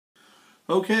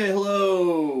Okay,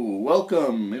 hello,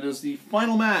 welcome. It is the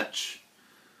final match,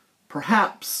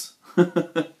 perhaps,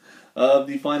 of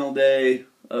the final day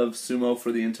of sumo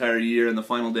for the entire year and the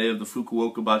final day of the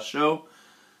Fukuoka Basho,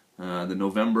 the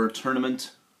November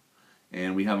tournament.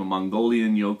 And we have a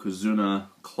Mongolian Yokozuna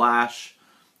clash,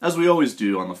 as we always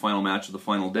do on the final match of the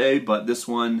final day, but this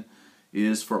one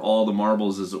is for all the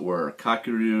marbles, as it were.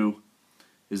 Kakuryu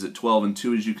is at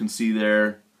 12-2, as you can see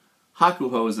there.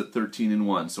 Hakuho is at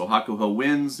 13-1. So Hakuho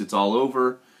wins, it's all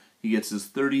over. He gets his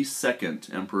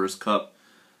 32nd Emperor's Cup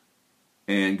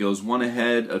and goes one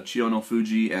ahead of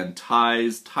Chiyonofuji and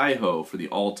ties Taiho for the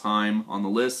all-time on the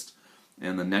list.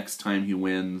 And the next time he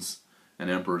wins an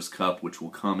Emperor's Cup, which will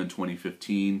come in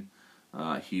 2015,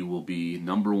 he will be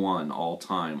 #1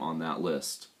 all-time on that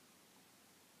list.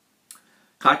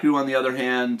 Kakuryu, on the other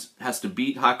hand, has to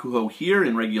beat Hakuho here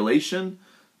in regulation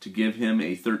to give him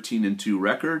a 13-2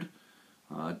 record,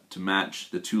 to match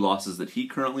the 2 losses that he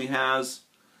currently has,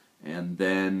 and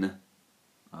then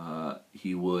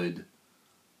he would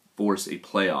force a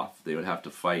playoff. They would have to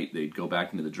fight. They'd go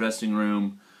back into the dressing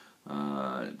room,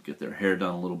 get their hair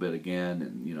done a little bit again,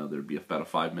 and there'd be about a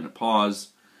 5-minute pause,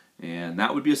 and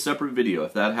that would be a separate video.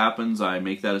 If that happens, I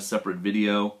make that a separate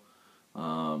video.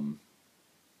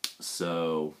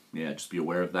 So yeah, just be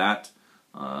aware of that.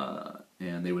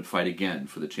 And they would fight again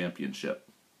for the championship.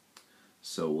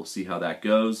 So we'll see how that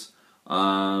goes.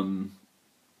 Other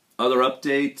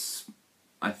updates,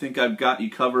 I think I've got you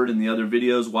covered in the other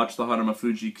videos. Watch the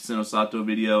Haramafuji Kisenosato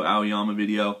video, Aoyama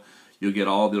video. You'll get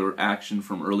all the action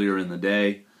from earlier in the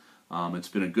day. It's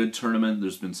been a good tournament.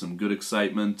 There's been some good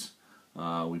excitement.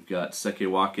 We've got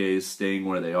Sekewakes staying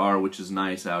where they are, which is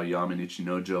nice. Aoyama and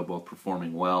Ichinojo both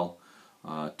performing well.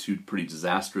 2 pretty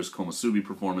disastrous Komusubi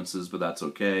performances, but that's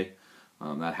okay.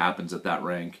 That happens at that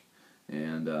rank.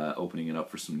 And opening it up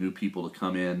for some new people to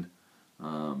come in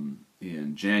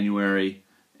January.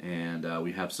 And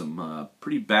we have some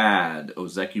pretty bad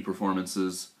Ozeki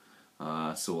performances,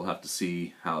 so we'll have to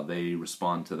see how they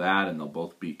respond to that, and they'll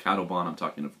both be Kadoban. I'm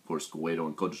talking, of course, Goeido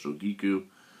and Kojusho Giku,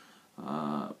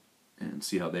 and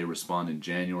see how they respond in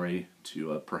January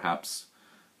to perhaps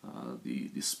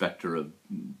the specter of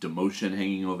demotion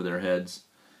hanging over their heads.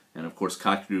 And of course,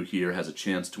 Kakuryu here has a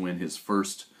chance to win his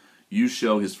first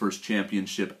Yusho, his first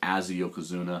championship as a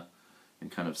Yokozuna, and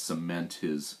kind of cement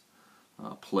his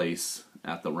place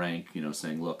at the rank,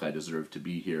 saying, look, I deserve to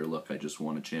be here. Look, I just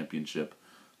won a championship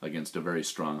against a very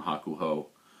strong Hakuho,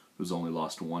 who's only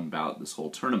lost 1 bout this whole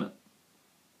tournament.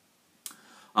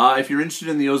 If you're interested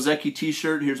in the Ozeki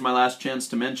t-shirt, here's my last chance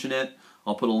to mention it.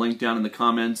 I'll put a link down in the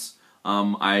comments.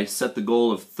 I set the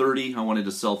goal of 30. I wanted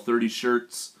to sell 30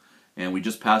 shirts, and we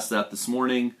just passed that this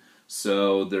morning.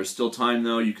 So there's still time,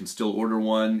 though. You can still order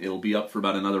one. It'll be up for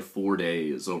about another 4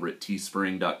 days over at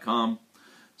teespring.com.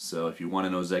 So if you want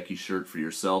an Ozeki shirt for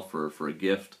yourself or for a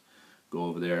gift, go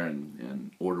over there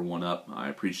and order one up. I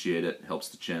appreciate it. It helps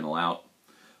the channel out.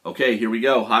 Okay, here we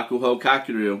go. Hakuho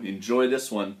Kakuryu. Enjoy this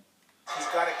one. He's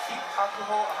got to keep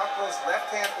Hakuho's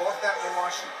left hand off that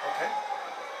Mawashi, okay?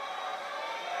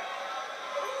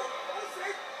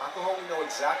 Hakuho, we know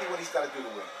exactly what he's got to do to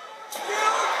win.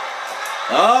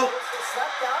 Oh!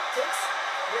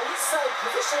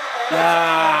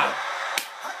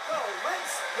 Hakuho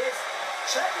wins his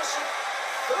championship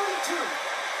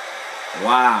 32.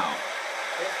 Wow.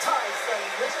 It ties the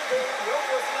legendary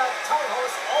Yokozuna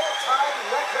Taiho's all-time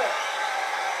record.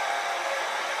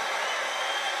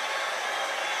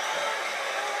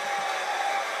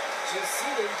 Do you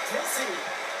see the intensity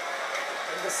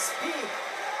and the speed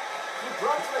he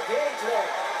brought to the game today?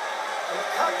 And the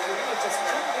Kakuryu just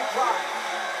couldn't reply.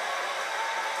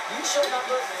 Yusho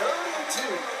number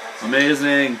 32.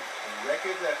 Amazing. A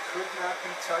record that could not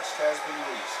be touched has been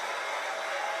reached.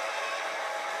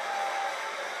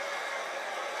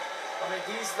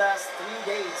 These last 3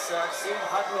 days, seeing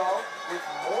Hakuho with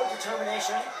more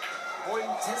determination, more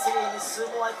intensity in his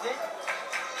sumo, I think.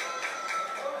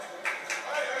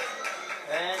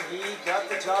 And he got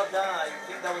the job done. I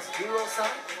think that was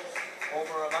Hiro-san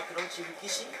over Makunochi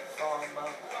Rikishi from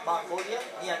Mongolia,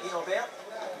 Miyagi-no-beya.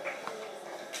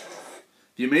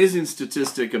 The amazing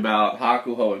statistic about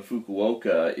Hakuho and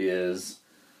Fukuoka is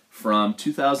from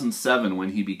 2007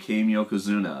 when he became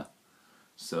Yokozuna.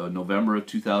 So November of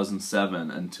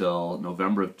 2007 until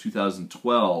November of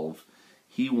 2012,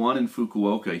 he won in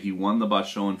Fukuoka. He won the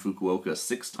Basho in Fukuoka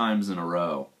 6 times in a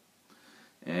row.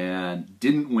 And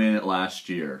didn't win it last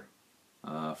year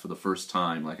for the first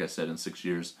time, like I said, in 6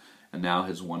 years, and now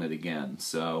has won it again.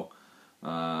 So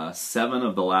 7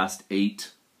 of the last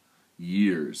 8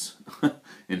 years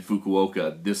in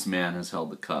Fukuoka, this man has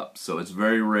held the cup. So it's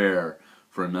very rare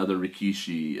for another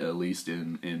Rikishi, at least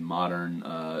in modern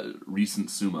recent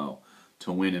sumo,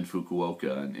 to win in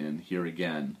Fukuoka, and here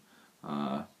again,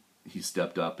 he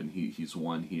stepped up and he's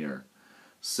won here.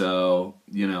 So,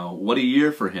 you know, what a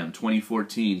year for him.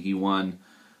 2014, he won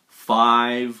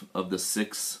 5 of the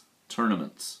 6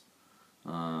 tournaments.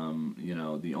 You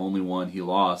know, the only one he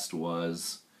lost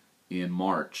was in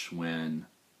March when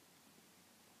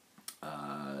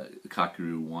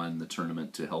Kakuryu won the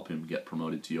tournament to help him get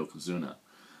promoted to Yokozuna.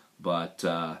 But,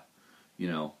 you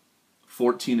know,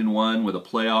 14-1 with a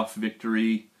playoff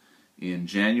victory in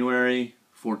January,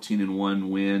 14-1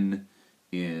 win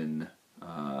in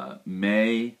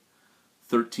May,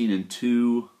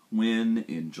 13-2 win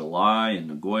in July in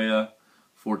Nagoya,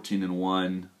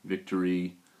 14-1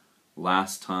 victory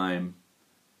last time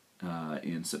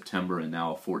in September, and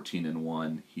now a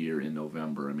 14-1 here in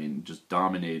November. I mean, just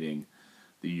dominating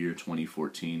the year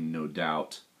 2014, no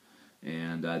doubt.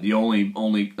 And the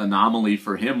only anomaly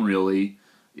for him really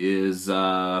is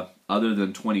other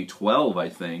than 2012, I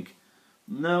think.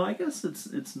 No, I guess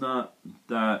it's not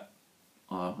that.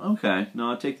 Okay,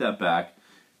 no, I'll take that back.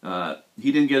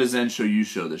 He didn't get a Zensho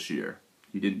Yusho this year.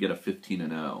 He didn't get a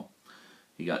 15-0.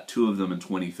 He got 2 of them in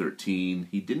 2013.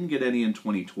 He didn't get any in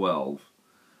 2012,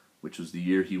 which was the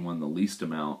year he won the least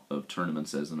amount of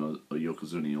tournaments as a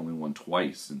Yokozuna. He only won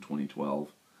twice in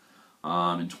 2012.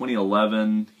 In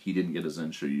 2011, he didn't get a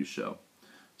Zensho Yusho.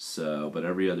 So, but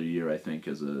every other year, I think,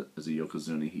 as a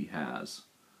Yokozuna, he has.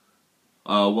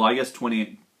 Well, I guess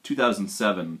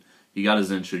 2007, he got a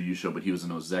Zensho Yusho, but he was an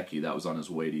Ozeki. That was on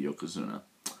his way to Yokozuna.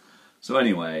 So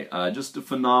anyway, just a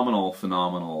phenomenal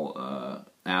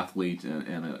athlete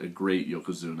and a great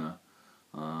Yokozuna.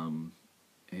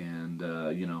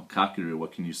 You know, Kakuryu,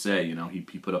 what can you say? You know, he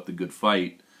put up the good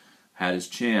fight, had his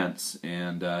chance,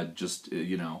 and just,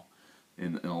 you know,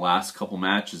 in the last couple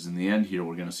matches, in the end here,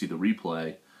 we're going to see the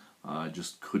replay,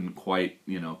 just couldn't quite,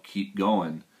 you know, keep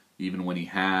going, even when he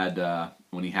had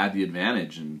the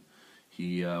advantage, and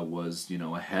he was, you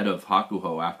know, ahead of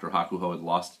Hakuho after Hakuho had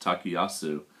lost to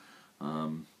Takayasu.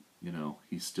 You know,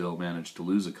 he still managed to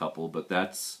lose a couple, but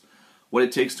that's what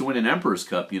it takes to win an Emperor's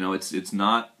Cup. You know, it's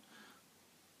not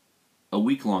a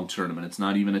week-long tournament. It's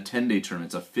not even a 10-day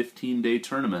tournament. It's a 15-day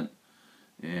tournament,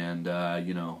 and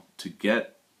you know, to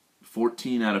get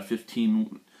 14 out of 15,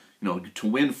 you know, to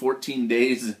win 14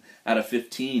 days out of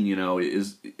 15, you know,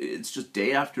 it's just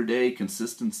day after day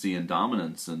consistency and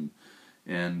dominance, and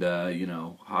you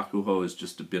know, Hakuho has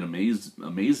just been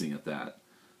amazing at that.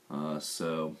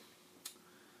 So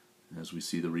as we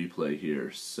see the replay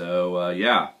here, so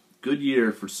yeah, good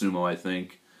year for sumo, I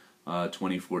think.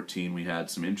 2014, we had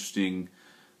some interesting,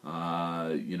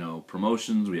 you know,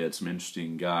 promotions. We had some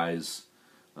interesting guys,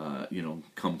 you know,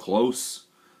 come close.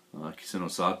 Kiseno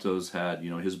Sato's had, you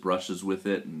know, his brushes with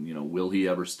it, and, you know, will he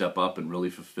ever step up and really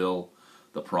fulfill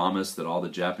the promise that all the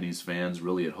Japanese fans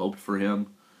really had hoped for him?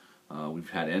 We've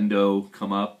had Endo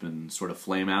come up and sort of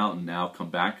flame out and now come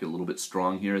back a little bit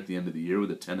strong here at the end of the year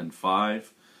with a 10-5.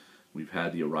 We've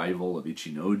had the arrival of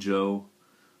Ichinojo,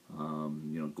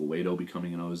 you know, Goedo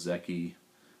becoming an Ozeki,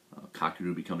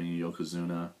 Kakuryu becoming a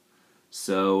Yokozuna.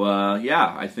 So,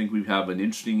 yeah, I think we have an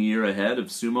interesting year ahead of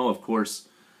sumo. Of course,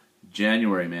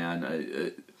 January,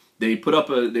 man, they put up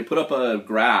a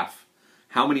graph.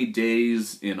 How many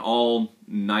days in all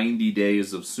 90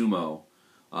 days of sumo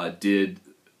did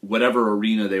whatever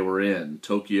arena they were in,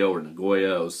 Tokyo or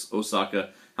Nagoya, Osaka,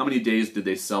 how many days did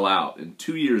they sell out? And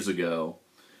 2 years ago,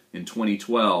 in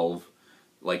 2012,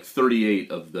 like 38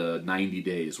 of the 90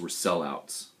 days were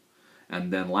sellouts.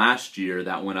 And then last year,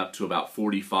 that went up to about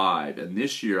 45. And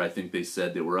this year, I think they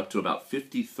said they were up to about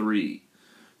 53.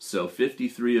 So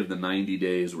 53 of the 90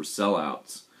 days were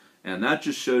sellouts. And that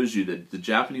just shows you that the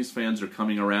Japanese fans are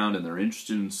coming around and they're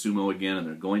interested in sumo again, and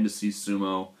they're going to see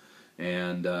sumo.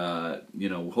 And, you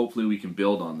know, hopefully we can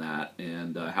build on that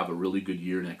and have a really good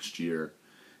year next year.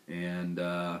 And,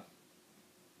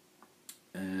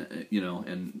 you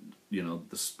know,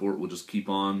 the sport will just keep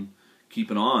on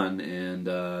keeping on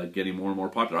and getting more and more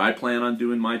popular. I plan on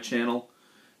doing my channel,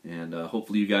 and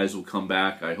hopefully you guys will come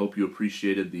back. I hope you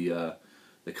appreciated the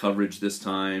coverage this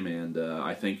time, and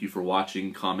I thank you for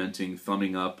watching, commenting,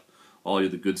 thumbing up, all of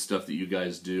the good stuff that you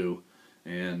guys do.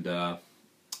 And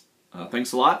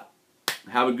thanks a lot.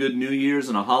 Have a good New Year's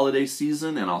and a holiday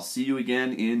season, and I'll see you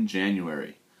again in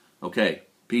January. Okay,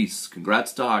 peace.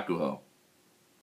 Congrats to Hakuho.